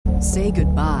Say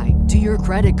goodbye to your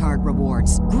credit card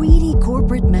rewards. Greedy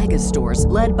corporate mega stores,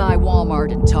 led by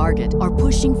Walmart and Target, are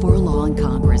pushing for a law in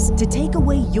Congress to take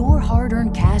away your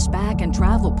hard-earned cash back and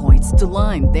travel points to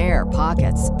line their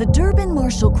pockets. The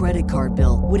Durbin-Marshall credit card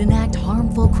bill would enact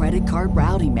harmful credit card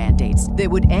routing mandates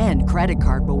that would end credit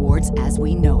card rewards as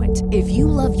we know it. If you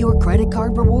love your credit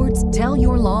card rewards, tell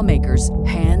your lawmakers,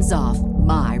 hands off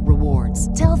my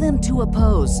rewards. Tell them to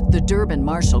oppose the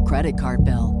Durbin-Marshall credit card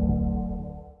bill.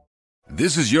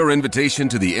 This is your invitation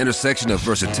to the intersection of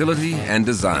versatility and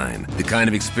design. The kind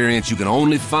of experience you can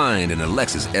only find in a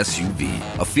Lexus SUV.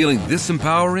 A feeling this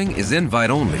empowering is invite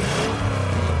only.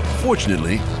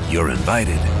 Fortunately, you're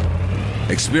invited.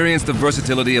 Experience the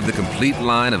versatility of the complete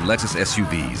line of Lexus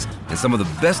SUVs and some of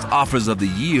the best offers of the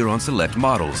year on select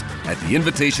models at the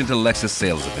Invitation to Lexus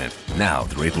sales event, now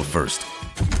through April 1st.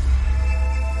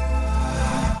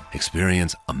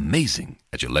 Experience amazing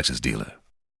at your Lexus dealer.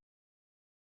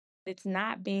 It's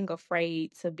not being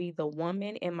afraid to be the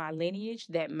woman in my lineage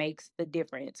that makes the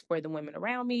difference for the women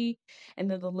around me and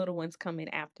then the little ones coming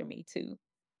after me too.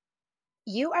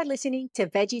 You are listening to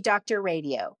Veggie Doctor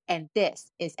Radio, and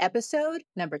this is episode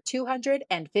number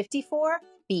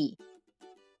 254B.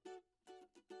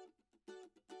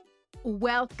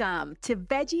 Welcome to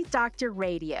Veggie Doctor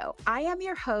Radio. I am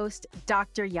your host,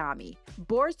 Dr. Yami,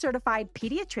 board-certified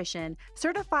pediatrician,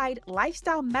 certified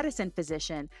lifestyle medicine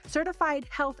physician, certified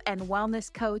health and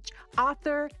wellness coach,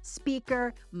 author,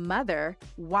 speaker, mother,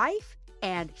 wife,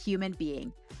 and human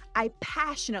being. I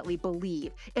passionately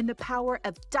believe in the power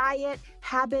of diet,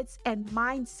 habits, and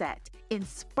mindset in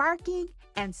sparking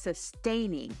and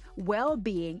sustaining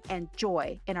well-being and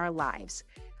joy in our lives.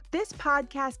 This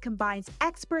podcast combines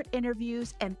expert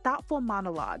interviews and thoughtful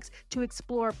monologues to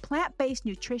explore plant-based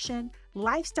nutrition,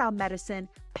 lifestyle medicine,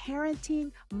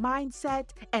 parenting, mindset,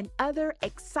 and other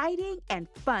exciting and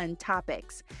fun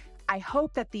topics. I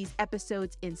hope that these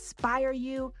episodes inspire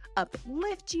you,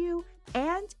 uplift you,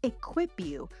 and equip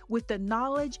you with the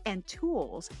knowledge and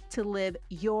tools to live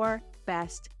your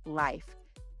best life.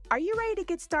 Are you ready to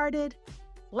get started?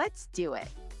 Let's do it.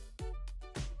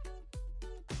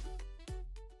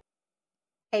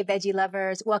 Hey, veggie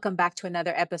lovers. Welcome back to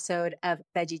another episode of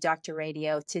Veggie Doctor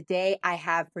Radio. Today, I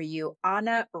have for you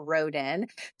Ana Rhoden.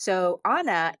 So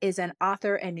Ana is an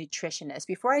author and nutritionist.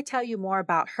 Before I tell you more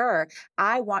about her,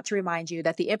 I want to remind you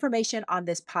that the information on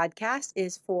this podcast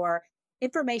is for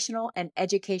informational and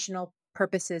educational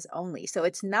purposes only. So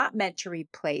it's not meant to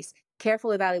replace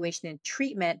careful evaluation and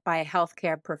treatment by a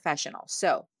healthcare professional.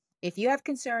 So if you have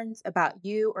concerns about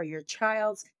you or your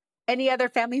child's any other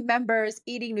family members,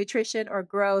 eating, nutrition, or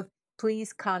growth,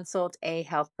 please consult a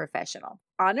health professional.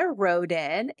 Ana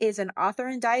Rhoden is an author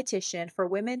and dietitian for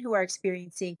women who are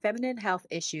experiencing feminine health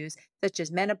issues such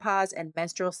as menopause and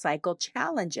menstrual cycle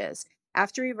challenges.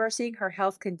 After reversing her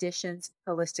health conditions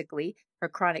holistically, her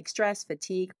chronic stress,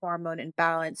 fatigue, hormone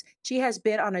imbalance, she has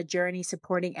been on a journey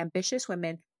supporting ambitious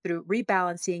women through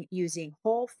rebalancing using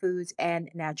whole foods and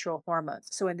natural hormones.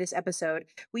 So in this episode,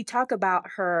 we talk about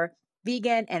her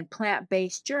vegan and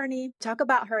plant-based journey, talk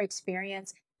about her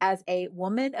experience as a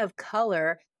woman of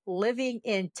color living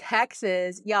in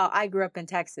Texas. Y'all, I grew up in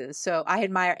Texas, so I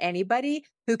admire anybody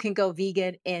who can go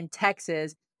vegan in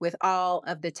Texas with all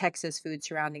of the Texas food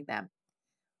surrounding them.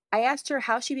 I asked her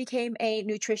how she became a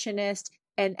nutritionist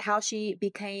and how she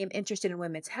became interested in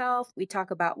women's health. We talk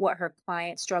about what her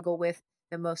clients struggle with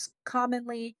the most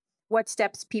commonly, what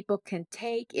steps people can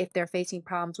take if they're facing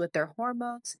problems with their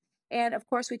hormones. And of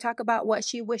course, we talk about what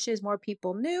she wishes more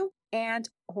people knew and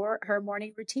her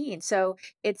morning routine. So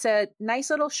it's a nice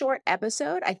little short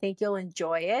episode. I think you'll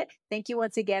enjoy it. Thank you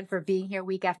once again for being here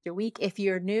week after week. If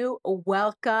you're new,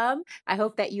 welcome. I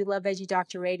hope that you love Veggie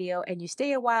Doctor Radio and you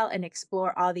stay a while and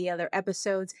explore all the other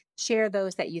episodes. Share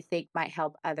those that you think might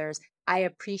help others. I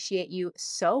appreciate you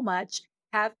so much.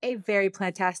 Have a very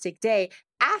fantastic day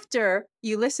after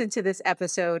you listen to this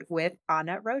episode with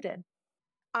Ana Rhoden.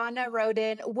 Ana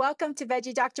Rhoden, welcome to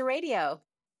Veggie Doctor Radio.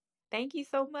 Thank you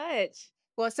so much.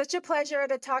 Well, it's such a pleasure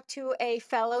to talk to a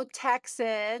fellow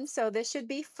Texan, so this should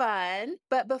be fun.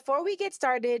 But before we get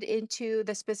started into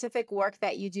the specific work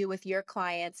that you do with your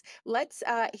clients, let's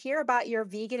hear about your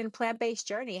vegan and plant-based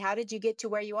journey. How did you get to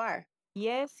where you are?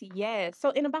 Yes, yes. So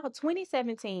in about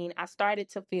 2017, I started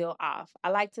to feel off. I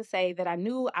like to say that I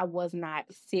knew I was not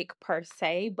sick per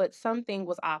se, but something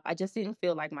was off. I just didn't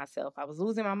feel like myself. I was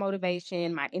losing my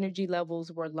motivation, my energy levels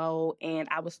were low, and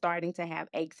I was starting to have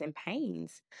aches and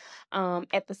pains.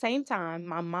 At the same time,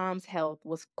 my mom's health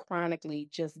was chronically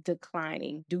just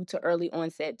declining due to early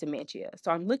onset dementia.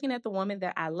 So I'm looking at the woman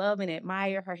that I love and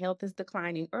admire. Her health is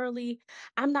declining early.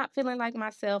 I'm not feeling like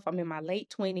myself. I'm in my late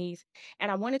 20s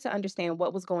and I wanted to understand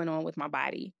what was going on with my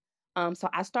body. So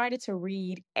I started to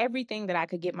read everything that I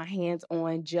could get my hands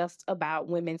on just about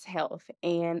women's health.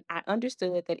 And I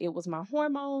understood that it was my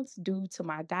hormones due to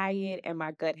my diet and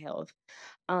my gut health.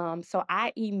 So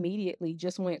I immediately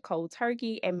just went cold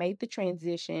turkey and made the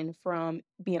transition from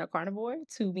being a carnivore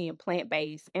to being plant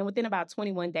based. And within about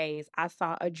 21 days, I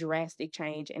saw a drastic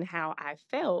change in how I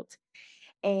felt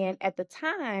and at the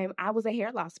time, I was a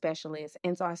hair loss specialist.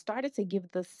 And so I started to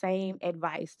give the same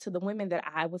advice to the women that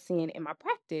I was seeing in my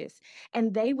practice.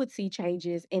 And they would see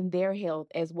changes in their health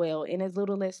as well in as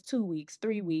little as 2 weeks,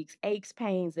 3 weeks, aches,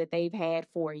 pains that they've had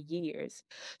for years.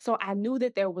 So I knew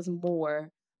that there was more.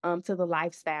 To the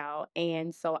lifestyle.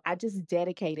 And so I just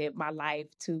dedicated my life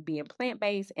to being plant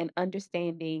based and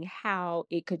understanding how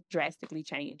it could drastically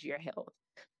change your health.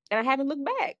 And I haven't looked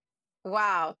back.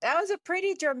 Wow, that was a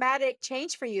pretty dramatic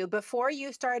change for you. Before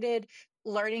you started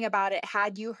learning about it,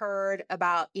 had you heard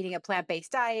about eating a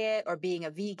plant-based diet or being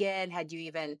a vegan? Had you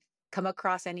even come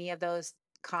across any of those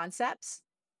concepts?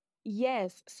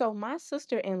 Yes. So my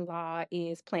sister-in-law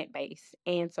is plant-based.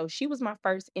 And so she was my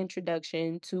first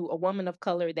introduction to a woman of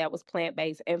color that was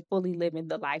plant-based and fully living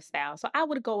the lifestyle. So I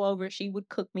would go over, she would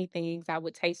cook me things, I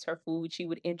would taste her food, she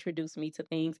would introduce me to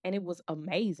things, and it was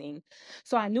amazing.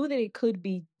 So I knew that it could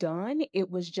be done.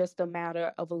 It was just a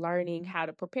matter of learning how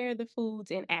to prepare the foods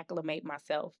and acclimate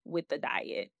myself with the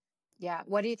diet. Yeah.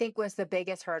 What do you think was the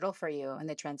biggest hurdle for you in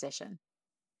the transition?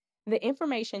 The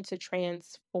information to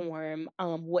transform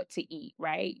what to eat,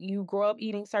 right? You grow up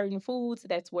eating certain foods,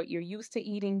 that's what you're used to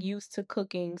eating, used to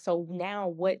cooking. So now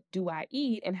what do I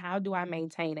eat and how do I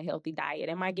maintain a healthy diet?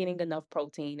 Am I getting enough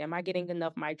protein? Am I getting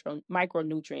enough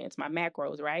micronutrients, my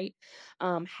macros, right?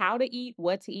 How to eat,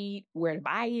 what to eat, where to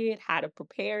buy it, how to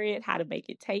prepare it, how to make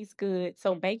it taste good.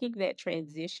 So making that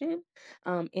transition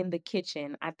in the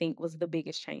kitchen, I think was the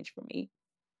biggest change for me.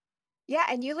 Yeah,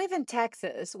 and you live in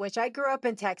Texas, which I grew up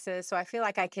in Texas, so I feel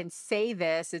like I can say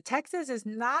this. Texas is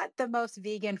not the most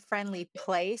vegan friendly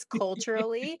place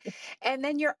culturally. And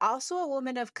then you're also a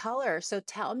woman of color. So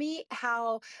tell me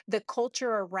how the culture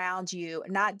around you,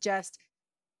 not just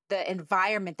the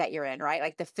environment that you're in, right?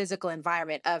 Like the physical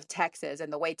environment of Texas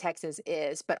and the way Texas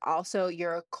is, but also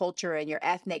your culture and your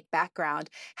ethnic background.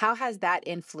 How has that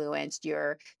influenced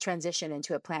your transition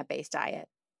into a plant-based diet?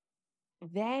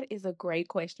 That is a great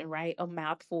question, right? A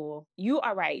mouthful. You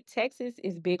are right. Texas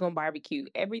is big on barbecue.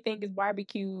 Everything is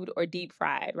barbecued or deep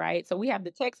fried, right? So we have the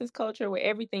Texas culture where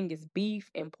everything is beef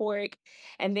and pork.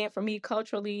 And then for me,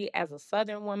 culturally, as a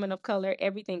Southern woman of color,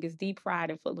 everything is deep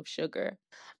fried and full of sugar.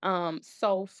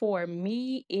 So for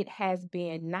me, it has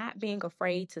been not being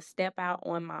afraid to step out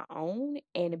on my own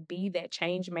and be that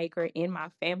change maker in my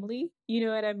family. You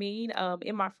know what I mean?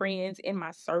 In my friends, in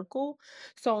my circle,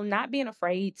 so not being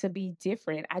afraid to be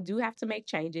different. I do have to make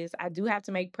changes. I do have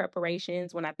to make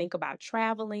preparations when I think about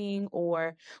traveling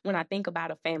or when I think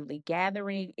about a family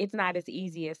gathering. It's not as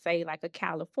easy as say like a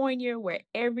California where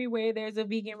everywhere there's a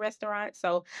vegan restaurant.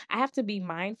 So I have to be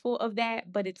mindful of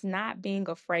that, but it's not being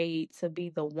afraid to be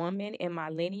the woman in my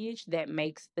lineage that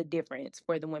makes the difference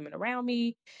for the women around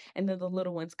me and then the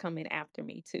little ones coming after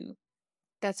me too.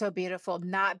 That's so beautiful.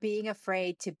 Not being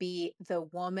afraid to be the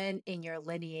woman in your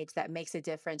lineage that makes a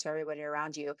difference for everybody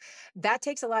around you. That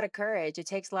takes a lot of courage. It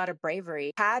takes a lot of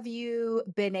bravery. Have you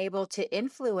been able to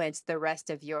influence the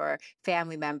rest of your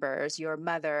family members, your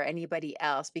mother, anybody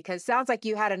else? Because it sounds like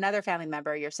you had another family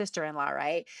member, your sister-in-law,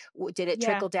 right? Did it Yeah.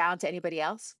 trickle down to anybody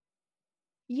else?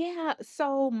 Yeah,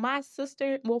 so my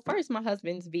sister, well, first my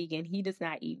husband's vegan. He does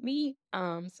not eat meat.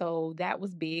 So that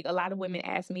was big. A lot of women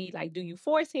asked me like, "Do you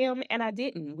force him?" And I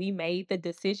didn't. We made the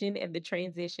decision and the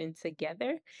transition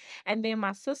together. And then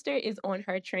my sister is on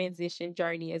her transition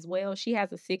journey as well. She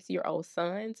has a 6-year-old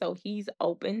son, so he's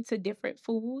open to different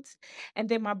foods. And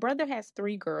then my brother has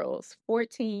three girls,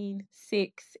 14,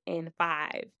 6, and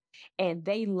 5. And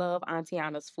they love Auntie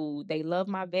Anna's food. They love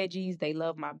my veggies. They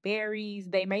love my berries.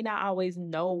 They may not always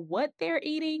know what they're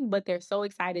eating, but they're so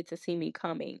excited to see me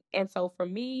coming. And so for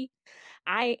me,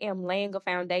 I am laying a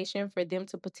foundation for them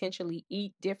to potentially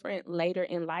eat different later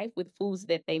in life with foods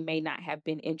that they may not have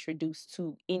been introduced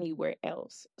to anywhere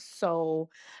else. So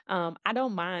I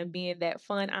don't mind being that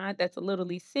fun aunt that's a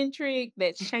little eccentric,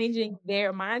 that's changing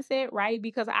their mindset, right?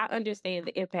 Because I understand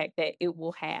the impact that it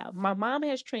will have. My mom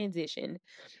has transitioned,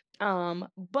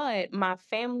 but my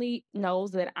family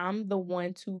knows that I'm the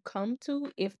one to come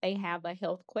to if they have a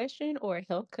health question or a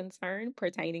health concern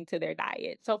pertaining to their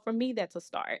diet. So for me, that's a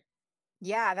start.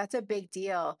 Yeah, that's a big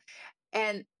deal.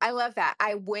 And I love that.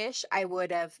 I wish I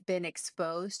would have been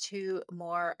exposed to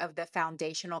more of the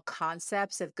foundational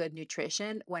concepts of good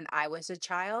nutrition when I was a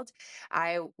child.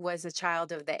 I was a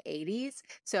child of the 80s.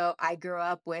 So I grew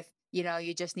up with,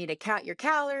 you just need to count your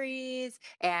calories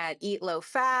and eat low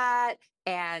fat.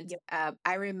 And Yep.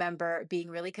 I remember being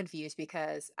really confused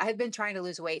because I had been trying to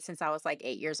lose weight since I was like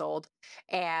 8 years old.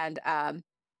 And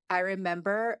I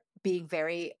remember being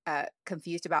very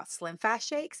confused about Slim Fast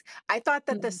shakes. I thought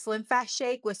that the Mhm. Slim Fast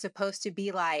shake was supposed to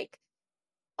be like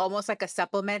almost like a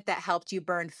supplement that helped you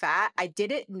burn fat. I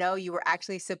didn't know you were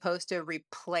actually supposed to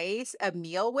replace a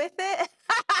meal with it.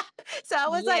 So I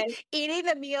was Yes. like eating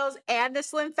the meals and the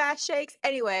Slim Fast shakes.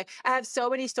 Anyway, I have so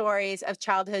many stories of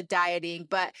childhood dieting,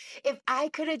 but if I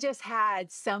could have just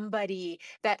had somebody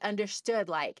that understood,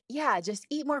 like, yeah, just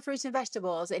eat more fruits and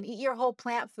vegetables and eat your whole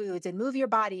plant foods and move your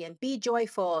body and be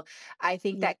joyful, I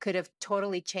think Yeah. that could have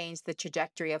totally changed the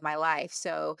trajectory of my life.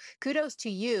 So kudos to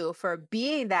you for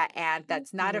being that aunt Thank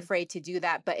that's not you. afraid to do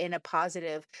that, but in a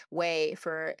positive way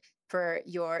for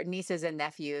your nieces and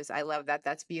nephews. I love that.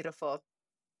 That's beautiful.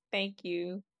 Thank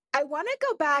you. I want to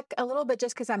go back a little bit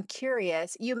just because I'm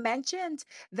curious. You mentioned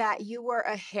that you were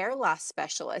a hair loss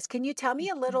specialist. Can you tell me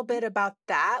a little Mhm. bit about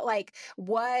that? Like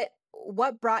what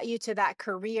brought you to that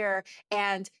career,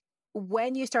 and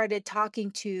when you started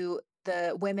talking to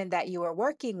the women that you were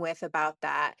working with about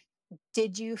that,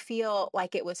 did you feel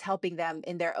like it was helping them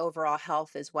in their overall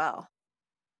health as well?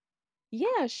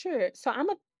 Yeah, sure. So I'm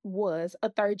a was a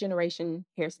third generation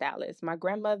hairstylist. My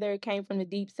grandmother came from the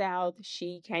deep south.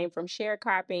 She came from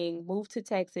sharecropping, moved to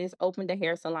Texas, opened a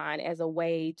hair salon as a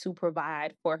way to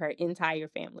provide for her entire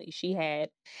family. She had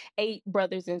 8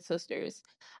 brothers and sisters.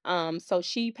 So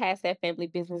she passed that family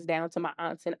business down to my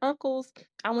aunts and uncles.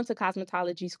 I went to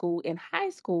cosmetology school in high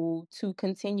school to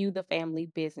continue the family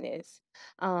business.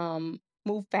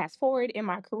 Move fast forward in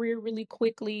my career really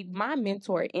quickly, my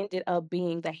mentor ended up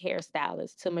being the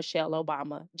hairstylist to Michelle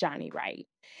Obama, Johnny Wright.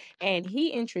 And he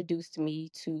introduced me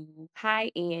to high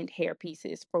end hair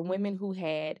pieces for women who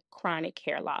had chronic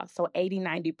hair loss. So 80,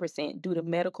 90% due to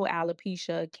medical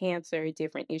alopecia, cancer,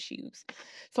 different issues.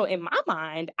 So in my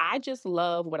mind, I just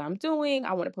love what I'm doing.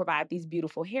 I want to provide these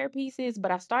beautiful hair pieces,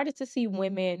 but I started to see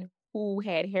women who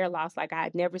had hair loss like I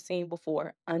had never seen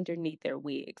before underneath their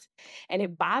wigs. And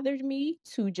it bothered me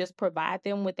to just provide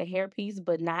them with a hairpiece,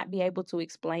 but not be able to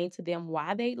explain to them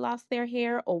why they lost their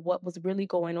hair or what was really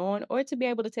going on, or to be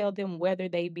able to tell them whether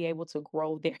they'd be able to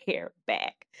grow their hair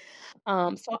back.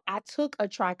 So I took a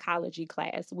trichology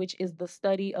class, which is the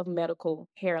study of medical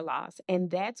hair loss. And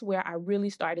that's where I really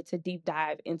started to deep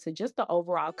dive into just the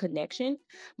overall connection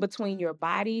between your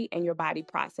body and your body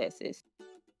processes.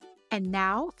 And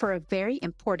now for a very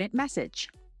important message.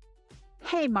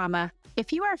 Hey, mama,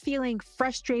 if you are feeling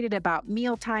frustrated about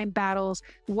mealtime battles,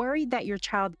 worried that your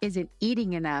child isn't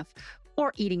eating enough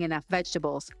or eating enough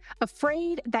vegetables,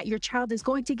 afraid that your child is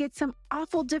going to get some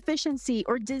awful deficiency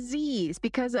or disease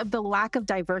because of the lack of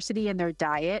diversity in their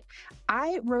diet,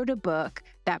 I wrote a book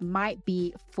that might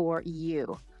be for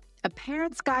you. A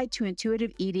Parent's Guide to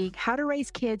Intuitive Eating: How to Raise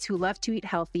Kids Who Love to Eat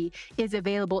Healthy is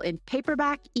available in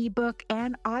paperback, ebook,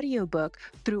 and audiobook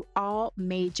through all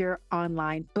major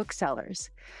online booksellers.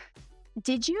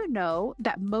 Did you know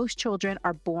that most children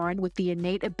are born with the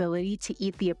innate ability to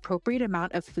eat the appropriate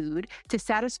amount of food to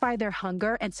satisfy their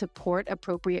hunger and support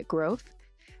appropriate growth?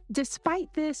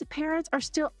 Despite this, parents are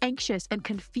still anxious and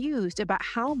confused about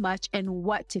how much and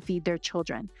what to feed their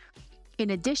children.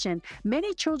 In addition,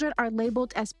 many children are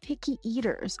labeled as picky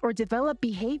eaters or develop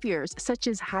behaviors such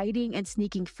as hiding and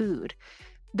sneaking food.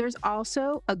 There's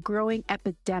also a growing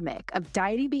epidemic of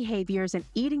dieting behaviors and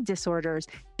eating disorders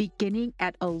beginning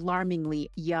at alarmingly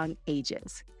young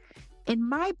ages. In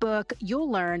my book,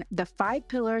 you'll learn the 5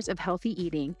 pillars of healthy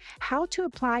eating, how to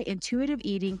apply intuitive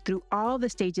eating through all the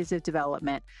stages of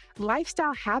development,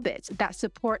 lifestyle habits that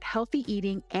support healthy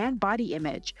eating and body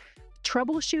image,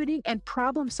 troubleshooting and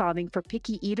problem solving for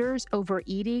picky eaters,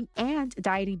 overeating, and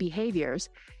dieting behaviors,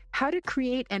 how to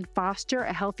create and foster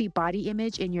a healthy body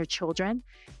image in your children,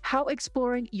 how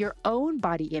exploring your own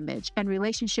body image and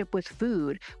relationship with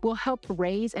food will help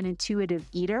raise an intuitive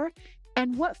eater,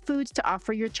 and what foods to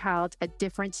offer your child at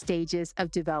different stages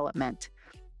of development.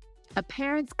 A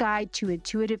Parent's Guide to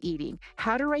Intuitive Eating,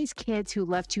 How to Raise Kids Who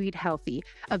Love to Eat Healthy,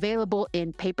 available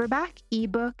in paperback,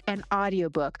 ebook, and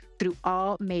audiobook through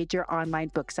all major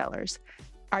online booksellers.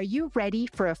 Are you ready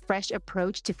for a fresh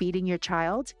approach to feeding your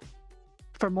child?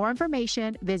 For more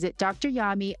information, visit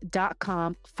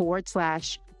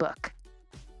dryami.com/book.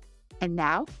 And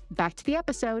now, back to the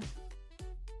episode.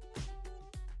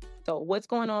 So what's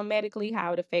going on medically,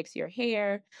 how it affects your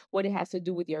hair, what it has to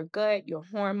do with your gut, your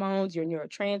hormones, your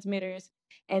neurotransmitters.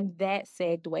 And that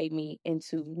segued me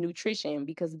into nutrition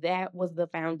because that was the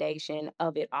foundation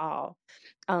of it all.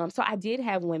 So I did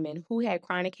have women who had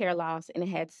chronic hair loss and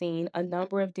had seen a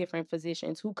number of different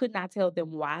physicians who could not tell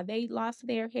them why they lost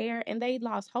their hair and they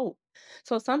lost hope.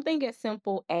 So something as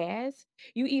simple as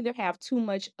you either have too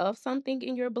much of something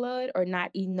in your blood or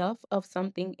not enough of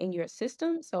something in your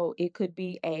system. So it could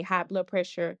be a high blood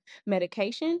pressure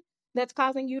medication that's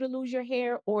causing you to lose your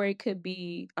hair, or it could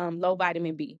be low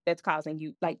vitamin B that's causing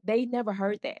you. Like they never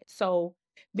heard that. So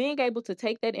being able to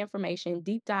take that information,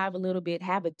 deep dive a little bit,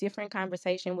 have a different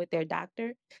conversation with their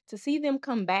doctor, to see them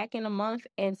come back in a month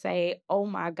and say, oh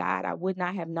my God, I would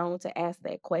not have known to ask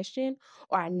that question,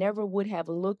 or I never would have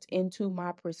looked into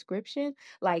my prescription.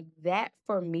 Like that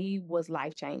for me was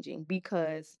life changing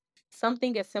because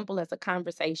something as simple as a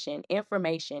conversation,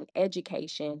 information,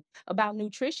 education about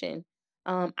nutrition,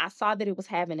 I saw that it was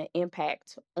having an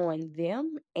impact on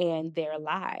them and their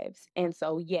lives. And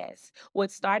so, yes, what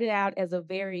started out as a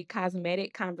very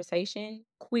cosmetic conversation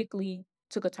quickly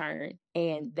took a turn.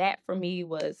 And that for me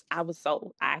was, I was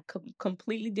sold. I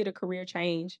completely did a career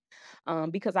change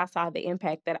because I saw the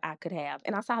impact that I could have.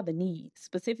 And I saw the need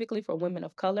specifically for women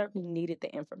of color who needed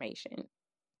the information.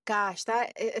 Gosh,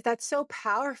 that's so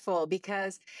powerful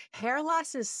because hair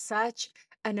loss is such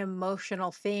an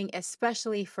emotional thing,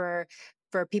 especially for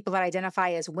people that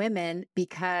identify as women,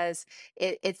 because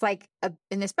it's like,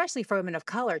 and especially for women of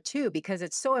color too, because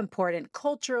it's so important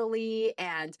culturally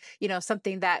and,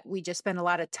 something that we just spend a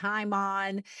lot of time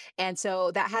on. And so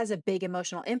that has a big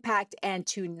emotional impact. And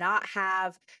to not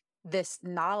have this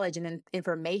knowledge and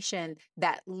information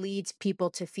that leads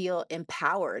people to feel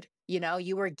empowered.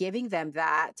 You were giving them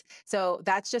that. So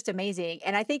that's just amazing.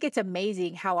 And I think it's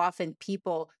amazing how often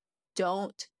people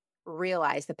don't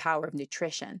realize the power of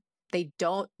nutrition. They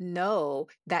don't know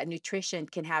that nutrition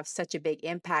can have such a big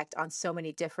impact on so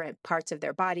many different parts of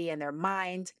their body and their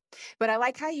mind. But I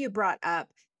like how you brought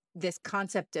up this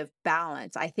concept of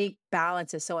balance. I think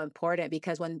balance is so important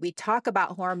because when we talk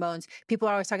about hormones, people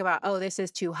always talk about, oh, this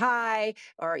is too high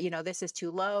or, this is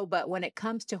too low. But when it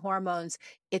comes to hormones,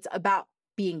 it's about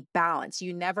being balanced.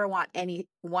 You never want any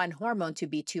one hormone to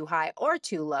be too high or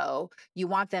too low. You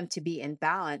want them to be in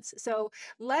balance. So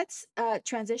let's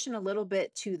transition a little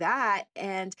bit to that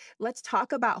and let's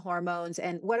talk about hormones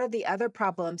and what are the other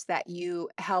problems that you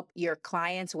help your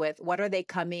clients with? What are they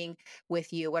coming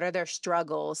with you? What are their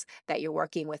struggles that you're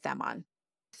working with them on?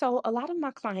 So, a lot of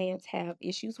my clients have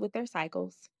issues with their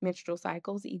cycles, menstrual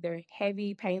cycles, either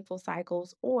heavy, painful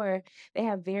cycles, or they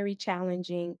have very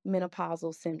challenging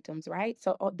menopausal symptoms, right?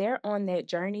 So, they're on that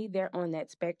journey, they're on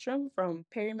that spectrum from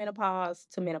perimenopause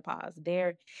to menopause.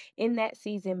 They're in that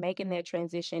season making that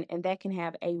transition, and that can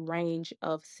have a range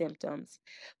of symptoms.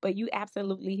 But you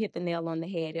absolutely hit the nail on the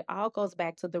head. It all goes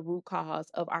back to the root cause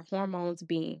of our hormones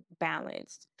being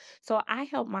balanced. So I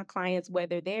help my clients,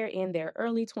 whether they're in their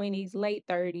early 20s, late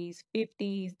 30s,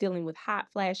 50s, dealing with hot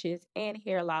flashes and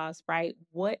hair loss, right?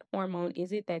 What hormone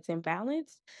is it that's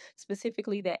imbalanced?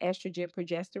 Specifically, the estrogen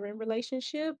progesterone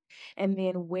relationship. And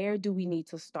then where do we need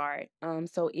to start?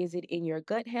 So is it in your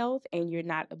gut health and you're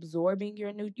not absorbing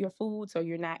your food, so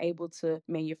you're not able to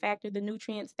manufacture the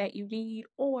nutrients that you need?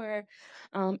 Or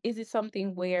is it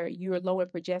something where you're low in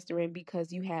progesterone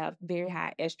because you have very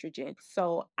high estrogen?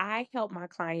 So I help my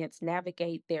clients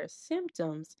navigate their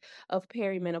symptoms of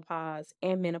perimenopause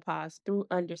and menopause through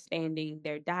understanding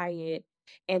their diet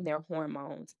and their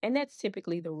hormones. And that's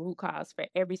typically the root cause for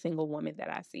every single woman that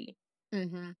I see.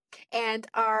 Mm-hmm. And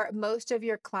are most of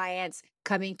your clients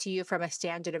coming to you from a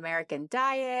standard American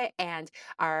diet? And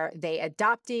are they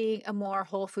adopting a more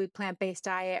whole food plant-based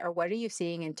diet? Or what are you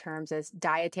seeing in terms of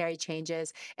dietary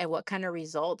changes? And what kind of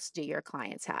results do your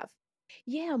clients have?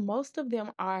 Yeah, most of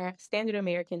them are standard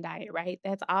American diet, right?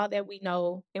 That's all that we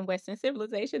know in Western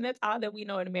civilization. That's all that we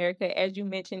know in America, as you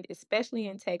mentioned, especially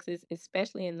in Texas,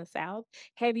 especially in the South.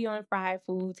 Heavy on fried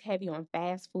foods, heavy on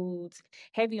fast foods,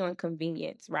 heavy on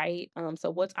convenience, right? So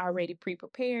what's already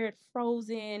pre-prepared,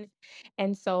 frozen,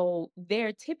 and so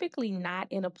they're typically not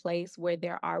in a place where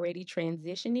they're already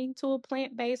transitioning to a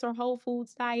plant-based or whole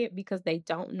foods diet because they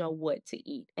don't know what to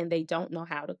eat and they don't know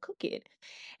how to cook it.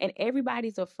 And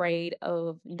everybody's afraid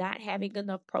of not having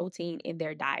enough protein in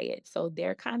their diet. So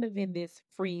they're kind of in this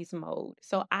freeze mode.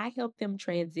 So I help them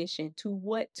transition to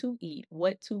what to eat,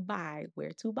 what to buy,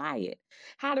 where to buy it,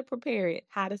 how to prepare it,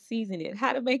 how to season it,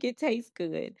 how to make it taste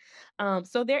good.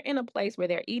 So they're in a place where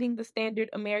they're eating the standard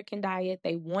American diet.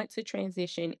 They want to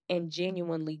transition and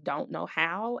genuinely don't know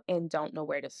how and don't know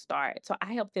where to start. So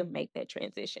I help them make that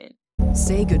transition.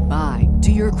 Say goodbye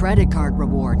to your credit card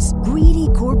rewards. Greedy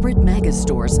corporate mega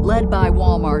stores, led by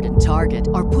Walmart and Target,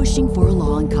 are pushing for a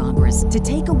law in Congress to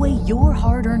take away your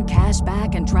hard-earned cash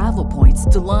back and travel points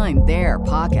to line their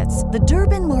pockets. The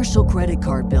Durbin-Marshall credit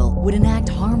card bill would enact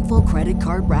harmful credit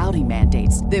card routing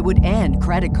mandates that would end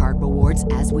credit card rewards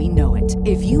as we know it.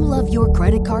 If you love your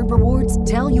credit card rewards,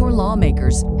 tell your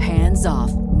lawmakers, hands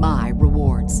off my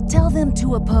rewards. Tell them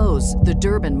to oppose the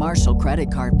Durbin-Marshall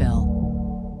credit card bill.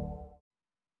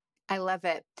 I love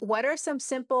it. What are some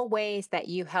simple ways that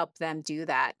you help them do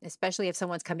that? Especially if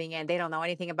someone's coming in, they don't know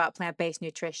anything about plant-based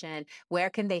nutrition. Where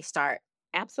can they start?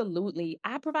 Absolutely.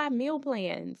 I provide meal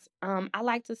plans. I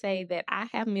like to say that I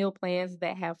have meal plans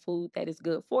that have food that is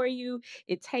good for you,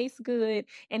 it tastes good,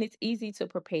 and it's easy to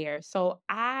prepare. So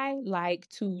I like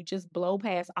to just blow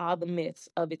past all the myths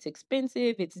of it's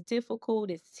expensive, it's difficult,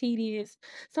 it's tedious.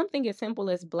 Something as simple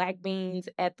as black beans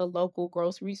at the local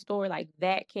grocery store, like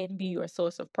that can be your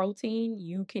source of protein.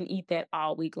 You can eat that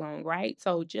all week long, right?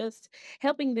 So just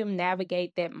helping them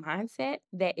navigate that mindset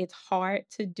that it's hard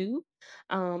to do,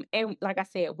 and like I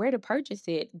said, where to purchase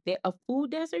it, food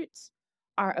deserts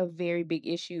are a very big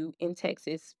issue in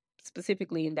Texas,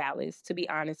 specifically in Dallas, to be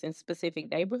honest, in specific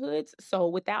neighborhoods. So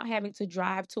without having to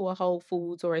drive to a Whole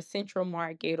Foods or a Central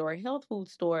Market or a health food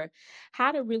store,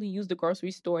 how to really use the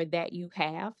grocery store that you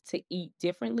have to eat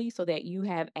differently so that you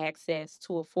have access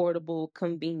to affordable,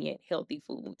 convenient, healthy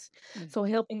foods. Mm. So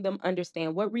helping them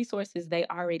understand what resources they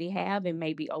already have and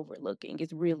maybe overlooking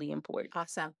is really important.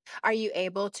 Awesome. Are you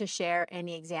able to share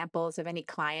any examples of any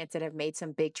clients that have made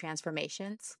some big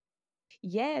transformations?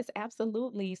 Yes,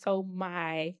 absolutely. So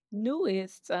my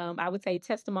newest, I would say,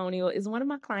 testimonial is one of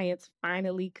my clients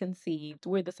finally conceived.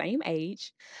 We're the same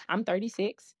age. I'm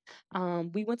 36.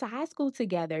 We went to high school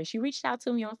together. She reached out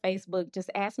to me on Facebook,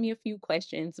 just asked me a few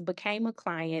questions, became a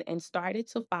client, and started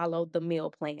to follow the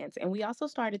meal plans. And we also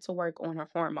started to work on her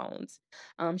hormones.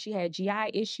 She had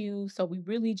GI issues, so we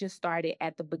really just started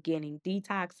at the beginning,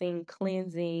 detoxing,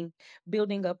 cleansing,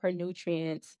 building up her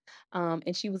nutrients,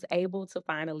 and she was able to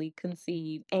finally conceive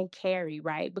and carry,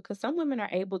 right? Because some women are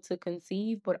able to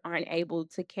conceive, but aren't able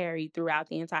to carry throughout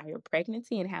the entire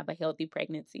pregnancy and have a healthy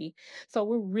pregnancy. So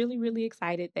we're really, really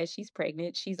excited that she's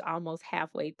pregnant. She's almost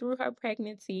halfway through her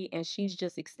pregnancy, and she's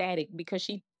just ecstatic because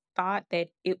she thought that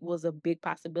it was a big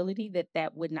possibility that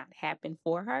that would not happen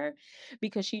for her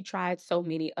because she tried so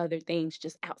many other things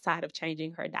just outside of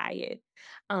changing her diet.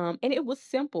 And it was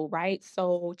simple, right?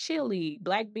 So chili,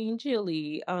 black bean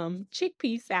chili,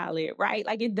 chickpea salad, right?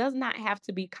 Like it does not have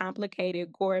to be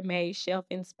complicated, gourmet,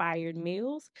 chef-inspired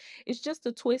meals. It's just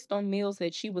a twist on meals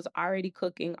that she was already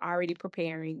cooking, already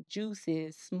preparing,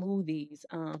 juices, smoothies.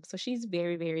 So she's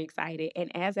very, very excited,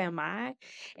 and as am I.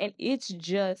 And it's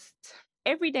just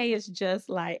every day is just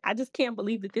like I just can't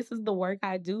believe that this is the work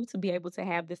I do to be able to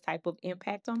have this type of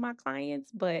impact on my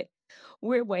clients. But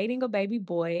we're waiting a baby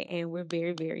boy and we're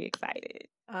very, very excited.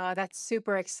 That's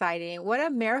super exciting. What a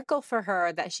miracle for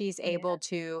her that she's Yeah. able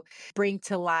to bring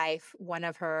to life one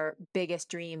of her biggest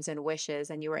dreams and wishes,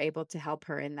 and you were able to help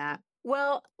her in that.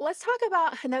 Well, let's talk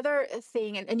about another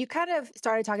thing. And you kind of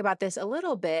started talking about this a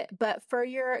little bit, but for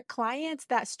your clients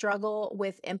that struggle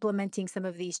with implementing some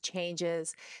of these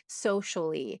changes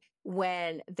socially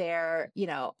when they're,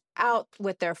 out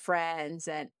with their friends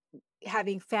and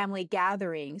having family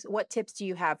gatherings, what tips do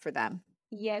you have for them?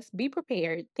 Yes, be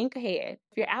prepared. Think ahead.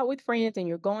 If you're out with friends and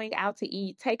you're going out to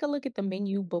eat, take a look at the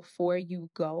menu before you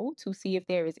go to see if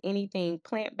there is anything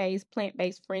plant based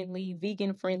friendly,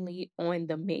 vegan friendly on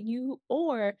the menu.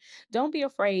 Or don't be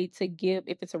afraid to give,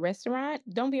 if it's a restaurant,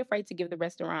 don't be afraid to give the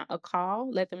restaurant a call.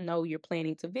 Let them know you're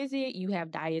planning to visit, you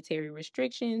have dietary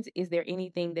restrictions. Is there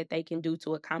anything that they can do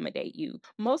to accommodate you?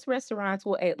 Most restaurants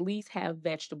will at least have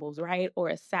vegetables, right? Or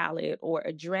a salad or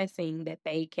a dressing that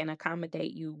they can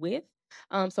accommodate you with.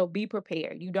 So be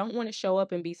prepared. You don't want to show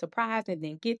up and be surprised and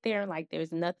then get there like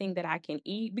there's nothing that I can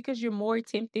eat, because you're more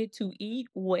tempted to eat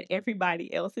what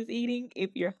everybody else is eating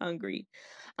if you're hungry.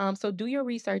 So do your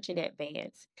research in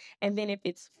advance. And then if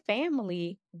it's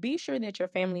family, be sure that your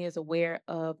family is aware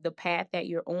of the path that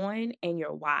you're on and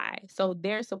your why. So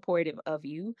they're supportive of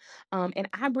you. And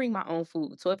I bring my own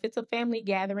food. So if it's a family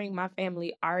gathering, my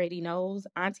family already knows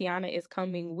Auntie Anna is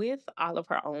coming with all of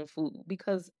her own food,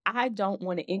 because I don't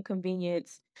want to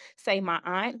inconvenience, say, my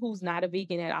aunt who's not a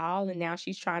vegan at all, and now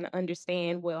she's trying to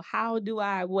understand, well,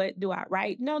 what do I,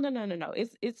 right? No, no, no, no, no.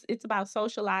 It's about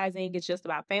socializing. It's just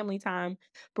about family time.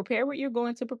 Prepare what you're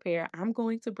going to prepare. I'm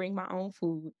going to bring my own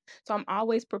food. So I'm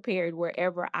always prepared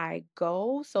wherever I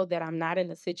go, so that I'm not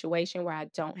in a situation where I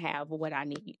don't have what I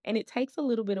need. And it takes a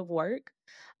little bit of work,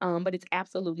 but it's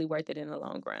absolutely worth it in the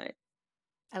long run.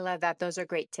 I love that. Those are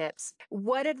great tips.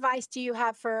 What advice do you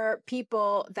have for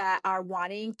people that are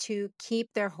wanting to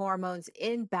keep their hormones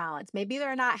in balance? Maybe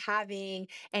they're not having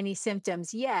any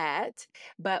symptoms yet,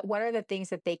 but what are the things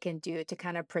that they can do to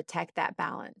kind of protect that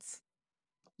balance?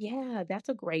 Yeah, that's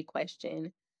a great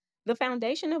question. The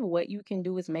foundation of what you can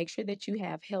do is make sure that you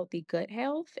have healthy gut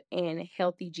health and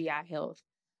healthy GI health.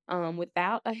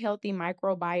 Without a healthy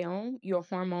microbiome, your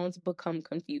hormones become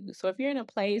confused. So, if you're in a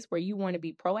place where you want to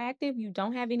be proactive, you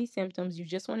don't have any symptoms, you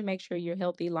just want to make sure you're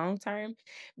healthy long term,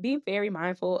 be very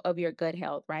mindful of your gut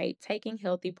health, right? Taking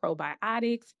healthy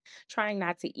probiotics, trying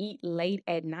not to eat late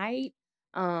at night,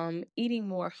 eating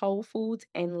more whole foods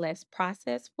and less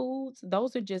processed foods.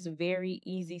 Those are just very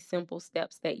easy, simple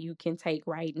steps that you can take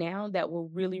right now that will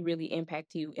really, really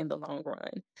impact you in the long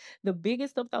run. The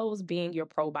biggest of those being your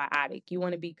probiotic. You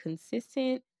want to be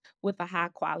consistent with a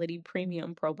high quality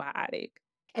premium probiotic.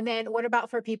 And then what about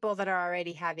for people that are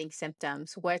already having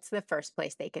symptoms? What's the first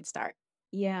place they could start?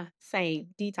 Yeah, same,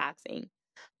 detoxing.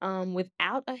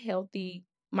 Without a healthy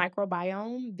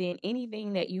microbiome, then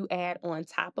anything that you add on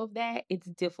top of that, it's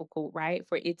difficult, right?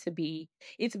 For it to be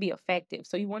effective.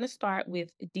 So you want to start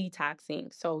with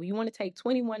detoxing. So you want to take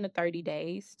 21 to 30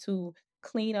 days to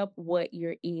clean up what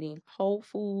you're eating. Whole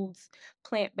foods,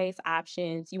 plant-based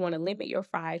options. You want to limit your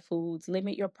fried foods,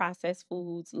 limit your processed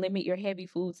foods, limit your heavy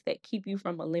foods that keep you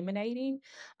from eliminating,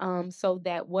 so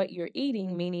that what you're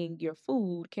eating, meaning your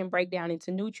food, can break down into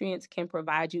nutrients, can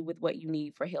provide you with what you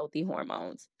need for healthy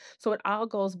hormones. So it all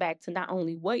goes back to not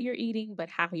only what you're eating, but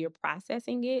how you're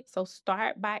processing it. So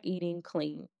start by eating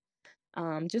clean.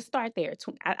 Just start there.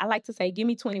 I like to say, give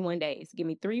me 21 days, give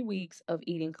me 3 weeks of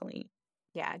eating clean.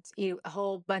 Yeah, it's eat a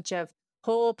whole bunch of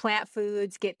whole plant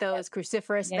foods, get Yes, those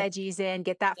cruciferous yes, veggies in,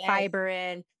 get that yes. fiber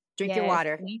in, drink your Yes,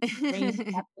 water. leafy greens,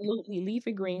 absolutely.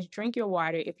 Leafy greens, drink your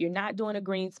water. If you're not doing a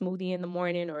green smoothie in the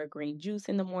morning or a green juice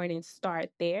in the morning, start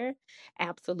there.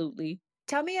 Absolutely.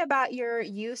 Tell me about your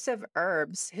use of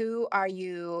herbs. Who are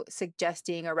you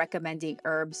suggesting or recommending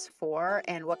herbs for,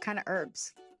 and what kind of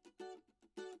herbs?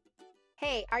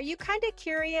 Hey, are you kind of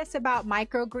curious about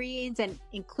microgreens and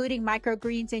including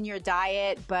microgreens in your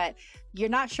diet, but you're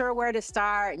not sure where to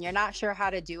start and you're not sure how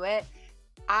to do it?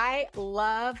 I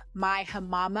love my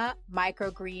Hamama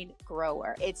microgreen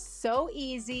grower. It's so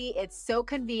easy. It's so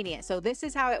convenient. So this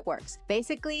is how it works.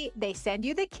 Basically, they send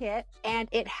you the kit and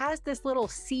it has this little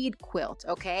seed quilt,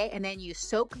 okay? And then you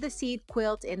soak the seed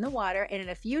quilt in the water, and in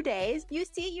a few days, you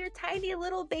see your tiny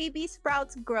little baby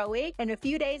sprouts growing. And a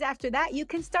few days after that, you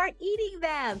can start eating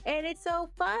them. And it's so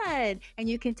fun. And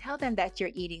you can tell them that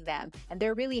you're eating them. And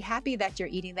they're really happy that you're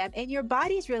eating them. And your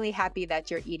body's really happy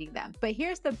that you're eating them. But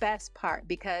here's the best part,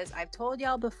 because I've told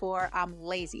y'all before, I'm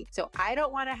lazy. So I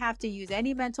don't want to have to use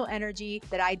any mental energy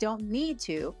that I don't need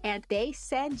to. And they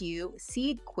send you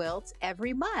seed quilts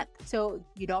every month. So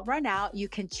you don't run out. You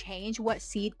can change what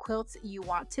seed quilts you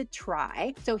want to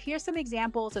try. So here's some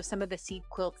examples of some of the seed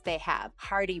quilts they have: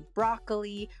 hearty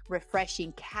broccoli,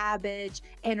 refreshing cabbage,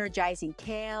 energizing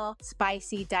kale,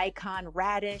 spicy daikon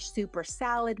radish, super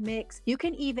salad mix. You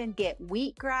can even get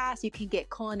wheatgrass. You can get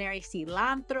culinary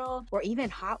cilantro, or even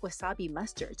hot wasabi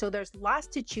mustard. So there's lots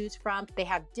to choose from. They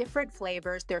have different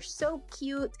flavors. They're so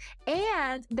cute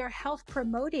and they're health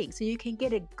promoting. So you can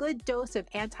get a good dose of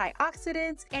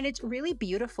antioxidants, and it's really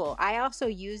beautiful. I also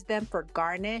use them for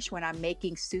garnish when I'm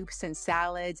making soups and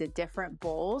salads in different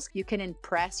bowls. You can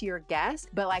impress your guests,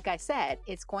 but like I said,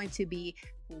 it's going to be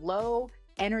low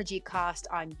energy cost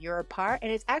on your part,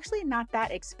 and it's actually not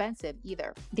that expensive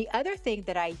either. The other thing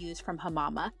that I use from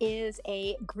Hamama is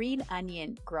a green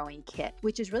onion growing kit,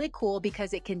 which is really cool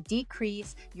because it can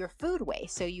decrease your food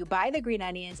waste. So you buy the green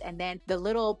onions, and then the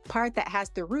little part that has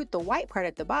the root, the white part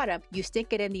at the bottom, you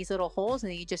stick it in these little holes,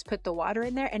 and then you just put the water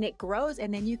in there and it grows,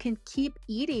 and then you can keep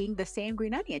eating the same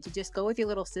green onions. You just go with your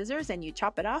little scissors and you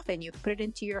chop it off and you put it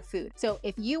into your food. So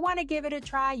if you want to give it a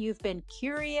try, you've been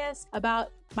curious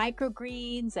about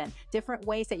microgreens and different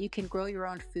ways that you can grow your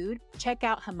own food, check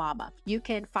out Hamama. You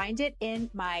can find it in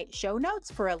my show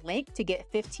notes for a link to get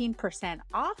 15%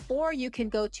 off, or you can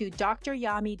go to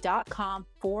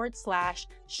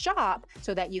dryami.com/shop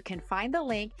so that you can find the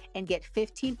link and get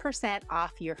 15%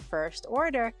 off your first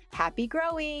order. Happy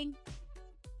growing!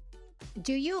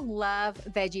 Do you love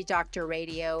Veggie Doctor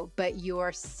Radio, but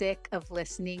you're sick of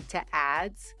listening to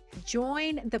ads?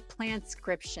 Join the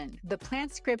Planscription. The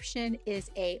Planscription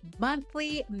is a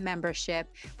monthly membership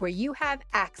where you have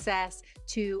access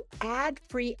to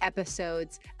ad-free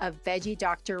episodes of Veggie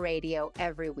Doctor Radio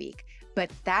every week.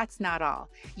 But that's not all.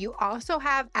 You also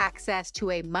have access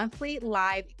to a monthly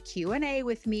live Q&A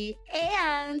with me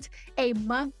and a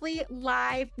monthly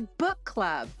live book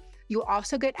club. You'll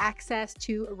also get access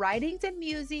to writings and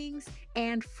musings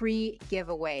and free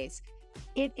giveaways.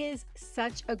 It is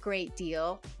such a great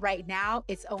deal. Right now,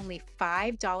 it's only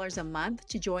 $5 a month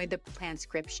to join the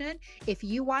Planscription. If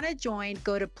you want to join,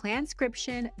 go to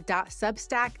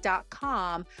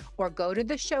planscription.substack.com or go to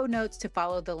the show notes to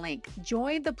follow the link.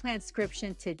 Join the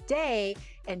Planscription today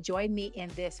and join me in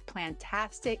this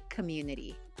plantastic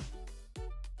community.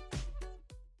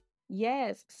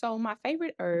 Yes. So my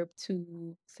favorite herb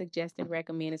to suggest and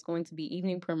recommend is going to be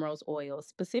evening primrose oil,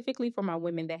 specifically for my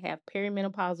women that have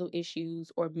perimenopausal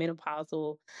issues or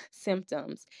menopausal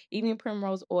symptoms. Evening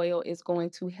primrose oil is going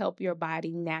to help your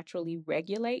body naturally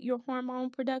regulate your hormone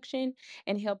production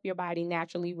and help your body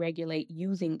naturally regulate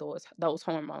using those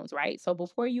hormones, right? So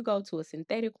before you go to a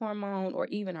synthetic hormone or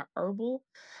even a herbal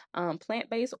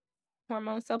plant-based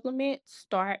hormone supplement,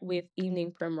 start with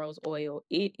evening primrose oil.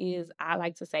 It is, I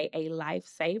like to say, a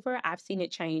lifesaver. I've seen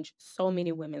it change so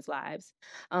many women's lives.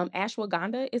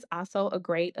 Ashwagandha is also a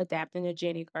great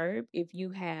adaptogenic herb. If you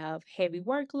have heavy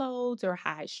workloads or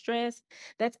high stress,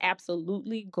 that's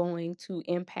absolutely going to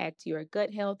impact your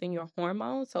gut health and your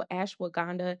hormones. So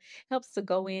ashwagandha helps to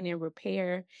go in and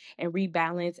repair and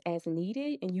rebalance as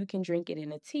needed. And you can drink it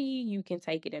in a tea. You can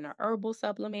take it in an herbal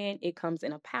supplement. It comes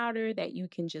in a powder that you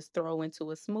can just throw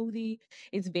into a smoothie.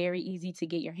 It's very easy to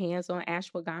get your hands on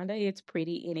ashwagandha. It's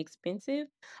pretty inexpensive.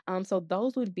 So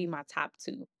those would be my top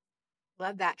two.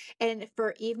 Love that. And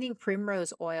for evening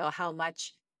primrose oil, how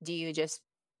do you use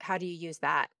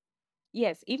that?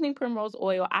 Yes, evening primrose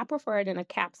oil, I prefer it in a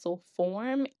capsule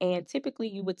form. And typically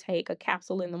you would take a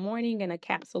capsule in the morning and a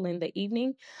capsule in the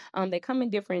evening. They come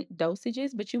in different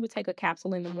dosages, but you would take a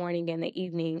capsule in the morning and the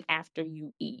evening after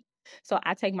you eat. So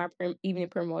I take my evening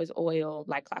primrose oil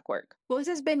like clockwork. Well, this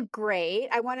has been great.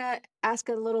 I want to ask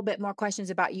a little bit more questions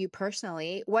about you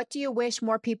personally. What do you wish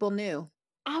more people knew?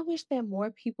 I wish that more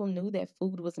people knew that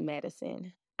food was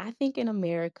medicine. I think in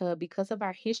America, because of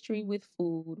our history with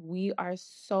food, we are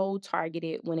so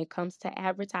targeted when it comes to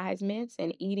advertisements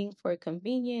and eating for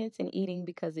convenience and eating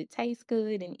because it tastes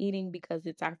good and eating because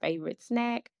it's our favorite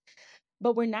snack.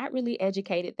 But we're not really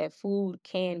educated that food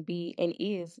can be and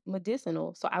is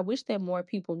medicinal. So I wish that more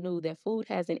people knew that food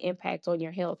has an impact on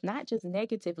your health, not just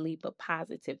negatively, but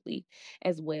positively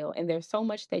as well. And there's so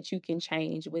much that you can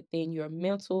change within your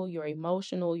mental, your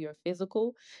emotional, your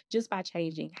physical, just by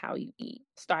changing how you eat,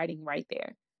 starting right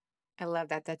there. I love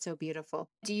that. That's so beautiful.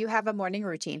 Do you have a morning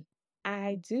routine?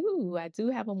 I do. I do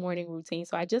have a morning routine.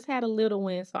 So I just had a little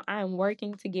one. So I am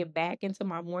working to get back into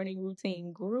my morning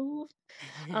routine groove.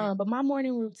 But my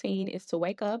morning routine is to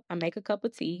wake up. I make a cup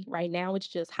of tea. Right now, it's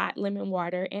just hot lemon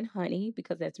water and honey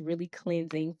because that's really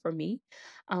cleansing for me.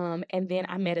 And then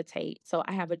I meditate. So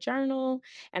I have a journal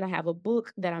and I have a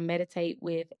book that I meditate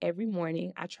with every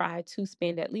morning. I try to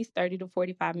spend at least 30 to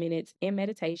 45 minutes in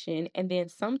meditation and then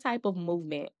some type of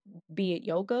movement, be it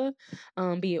yoga,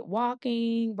 be it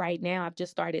walking. Right now, I've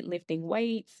just started lifting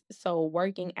weights. So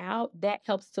working out, that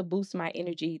helps to boost my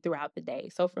energy throughout the day.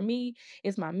 So for me,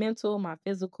 it's my mental, my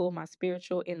physical, my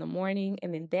spiritual in the morning.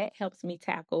 And then that helps me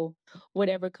tackle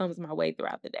whatever comes my way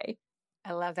throughout the day.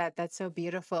 I love that. That's so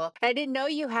beautiful. I didn't know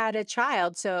you had a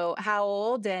child. So how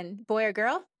old, and boy or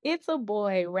girl? It's a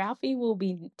boy. Ralphie will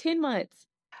be 10 months.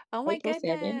 Oh my April 7th.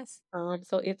 goodness.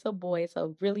 So it's a boy. It's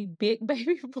a really big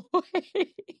baby boy.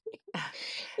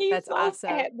 He's That's so awesome.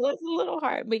 fat, bless his little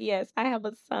heart. But yes, I have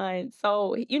a son.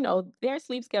 So, their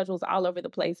sleep schedule's all over the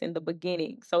place in the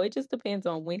beginning. So it just depends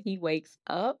on when he wakes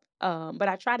up. But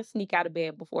I try to sneak out of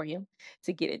bed before him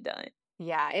to get it done.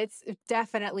 Yeah, it's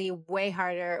definitely way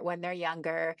harder when they're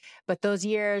younger, but those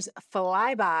years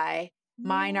fly by.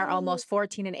 Mine are Yes. almost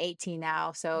 14 and 18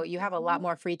 now, so you have a lot Mhm.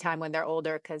 more free time when they're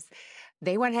older because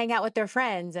they want to hang out with their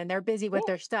friends and they're busy with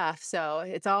Yeah. their stuff. So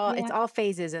it's Yeah. all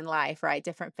phases in life, right?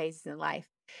 Different phases in life.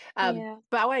 Yeah.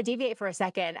 But I want to deviate for a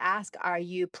second and ask, are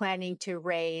you planning to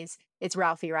raise, it's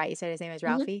Ralphie, right? You said his name is Hmm.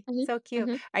 Ralphie? Hmm. So cute.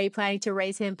 Hmm. Are you planning to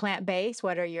raise him plant-based?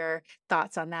 What are your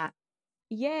thoughts on that?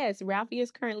 Yes, Ralphie is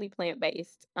currently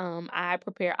plant-based. I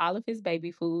prepare all of his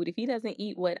baby food. If he doesn't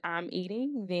eat what I'm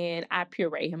eating, then I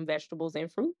puree him vegetables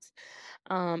and fruits.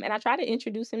 And I try to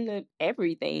introduce him to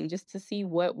everything just to see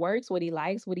what works, what he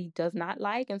likes, what he does not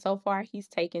like. And so far, he's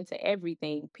taken to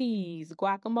everything: peas,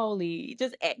 guacamole,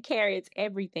 just carrots,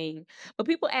 everything. But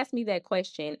people ask me that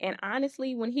question. And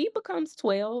honestly, when he becomes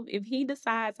 12, if he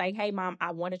decides, like, hey, mom,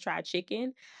 I want to try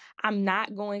chicken, I'm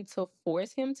not going to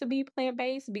force him to be plant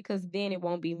based because then it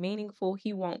won't be meaningful.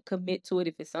 He won't commit to it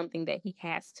if it's something that he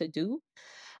has to do.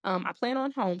 I plan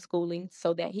on homeschooling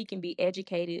so that he can be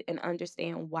educated and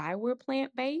understand why we're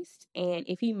plant based. And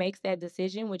if he makes that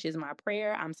decision, which is my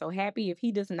prayer, I'm so happy. If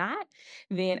he does not,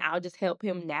 then I'll just help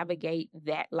him navigate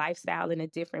that lifestyle in a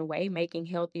different way, making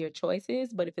healthier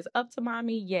choices. But if it's up to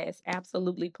mommy, yes,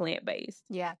 absolutely plant based.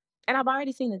 Yeah. And I've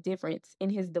already seen a difference in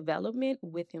his development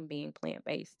with him being plant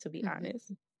based, to be Mhm.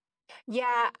 honest.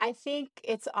 Yeah, I think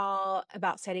it's all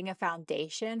about setting a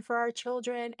foundation for our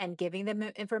children and giving them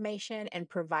information and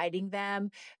providing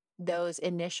them those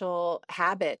initial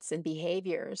habits and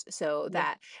behaviors so Yeah.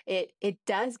 that it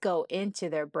does go into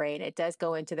their brain, it does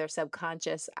go into their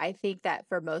subconscious. I think that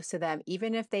for most of them,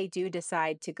 even if they do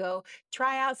decide to go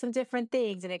try out some different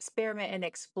things and experiment and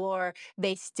explore,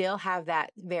 they still have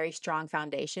that very strong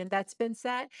foundation that's been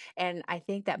set. And I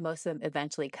think that most of them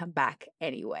eventually come back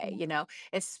anyway, Yeah. Absolutely.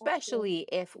 especially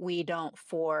if we don't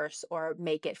force or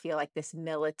make it feel like this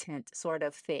militant sort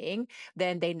of thing,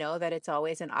 then they know that it's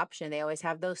always an option. They always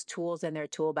have those tools in their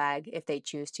tool bag if they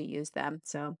choose to use them.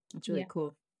 So it's really Yeah,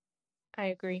 cool. I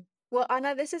agree. Well,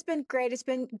 Anna, this has been great. It's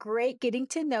been great getting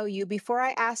to know you. Before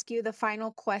I ask you the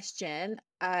final question,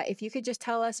 if you could just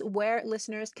tell us where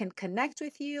listeners can connect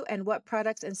with you and what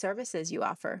products and services you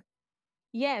offer.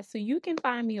 Yeah, so you can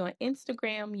find me on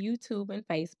Instagram, YouTube, and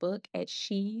Facebook at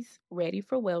She's Ready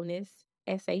for Wellness.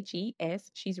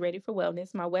 SHES, She's Ready for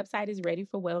Wellness. My website is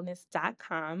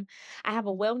readyforwellness.com. I have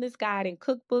a wellness guide and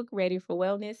cookbook, Ready for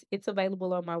Wellness. It's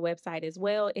available on my website as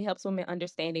well. It helps women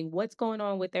understanding what's going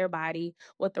on with their body,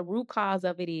 what the root cause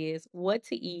of it is, what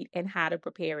to eat, and how to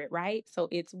prepare it, right? So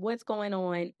it's what's going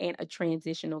on and a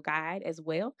transitional guide as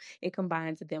well. It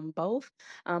combines them both.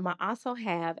 I also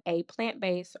have a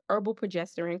plant-based herbal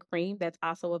progesterone cream that's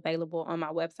also available on my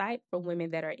website for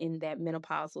women that are in that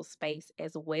menopausal space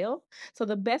as well. So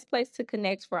the best place to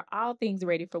connect for all things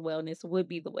Ready for Wellness would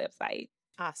be the website.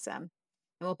 Awesome.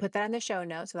 And we'll put that in the show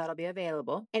notes so that'll be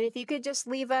available. And if you could just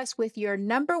leave us with your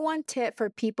number one tip for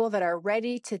people that are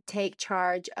ready to take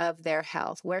charge of their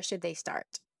health, where should they start?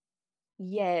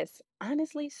 Yes,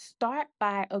 honestly, start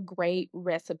by a great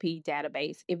recipe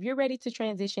database. If you're ready to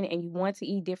transition and you want to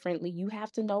eat differently, you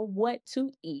have to know what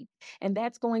to eat. And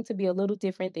that's going to be a little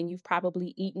different than you've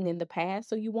probably eaten in the past.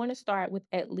 So you want to start with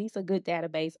at least a good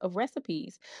database of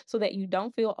recipes so that you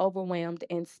don't feel overwhelmed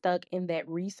and stuck in that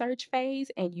research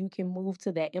phase and you can move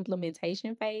to that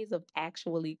implementation phase of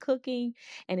actually cooking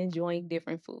and enjoying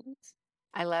different foods.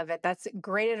 I love it. That's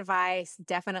great advice.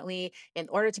 Definitely, in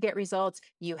order to get results,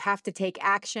 you have to take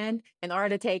action. In order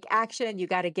to take action, you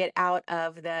got to get out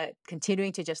of the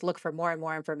continuing to just look for more and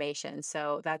more information.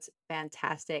 So that's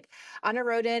fantastic. Ana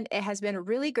Rhoden, it has been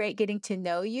really great getting to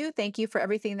know you. Thank you for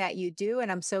everything that you do. And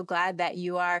I'm so glad that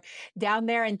you are down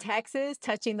there in Texas,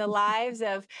 touching the lives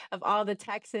of all the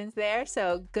Texans there.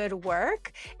 So good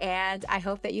work. And I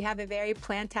hope that you have a very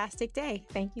plantastic day.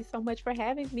 Thank you so much for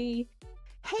having me.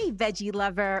 Hey, veggie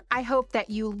lover, I hope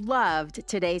that you loved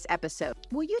today's episode.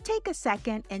 Will you take a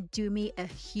second and do me a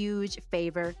huge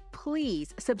favor?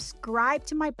 Please subscribe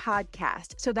to my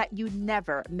podcast so that you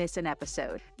never miss an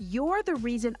episode. You're the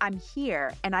reason I'm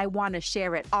here, and I want to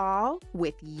share it all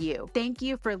with you. Thank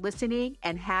you for listening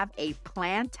and have a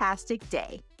plantastic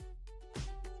day.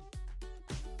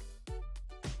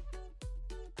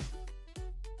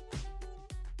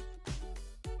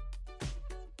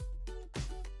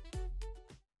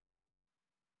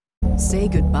 Say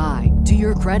goodbye to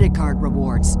your credit card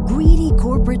rewards. Greedy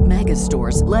corporate mega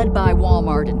stores, led by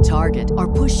Walmart and Target, are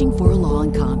pushing for a law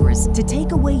in Congress to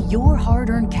take away your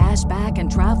hard-earned cash back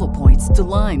and travel points to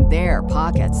line their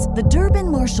pockets. The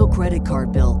Durbin-Marshall credit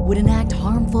card bill would enact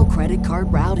harmful credit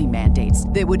card routing mandates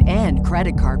that would end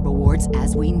credit card rewards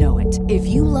as we know it. If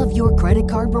you love your credit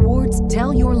card rewards,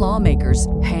 tell your lawmakers,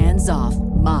 hands off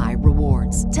my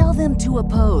rewards. Tell them to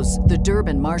oppose the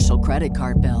Durbin-Marshall credit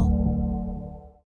card bill.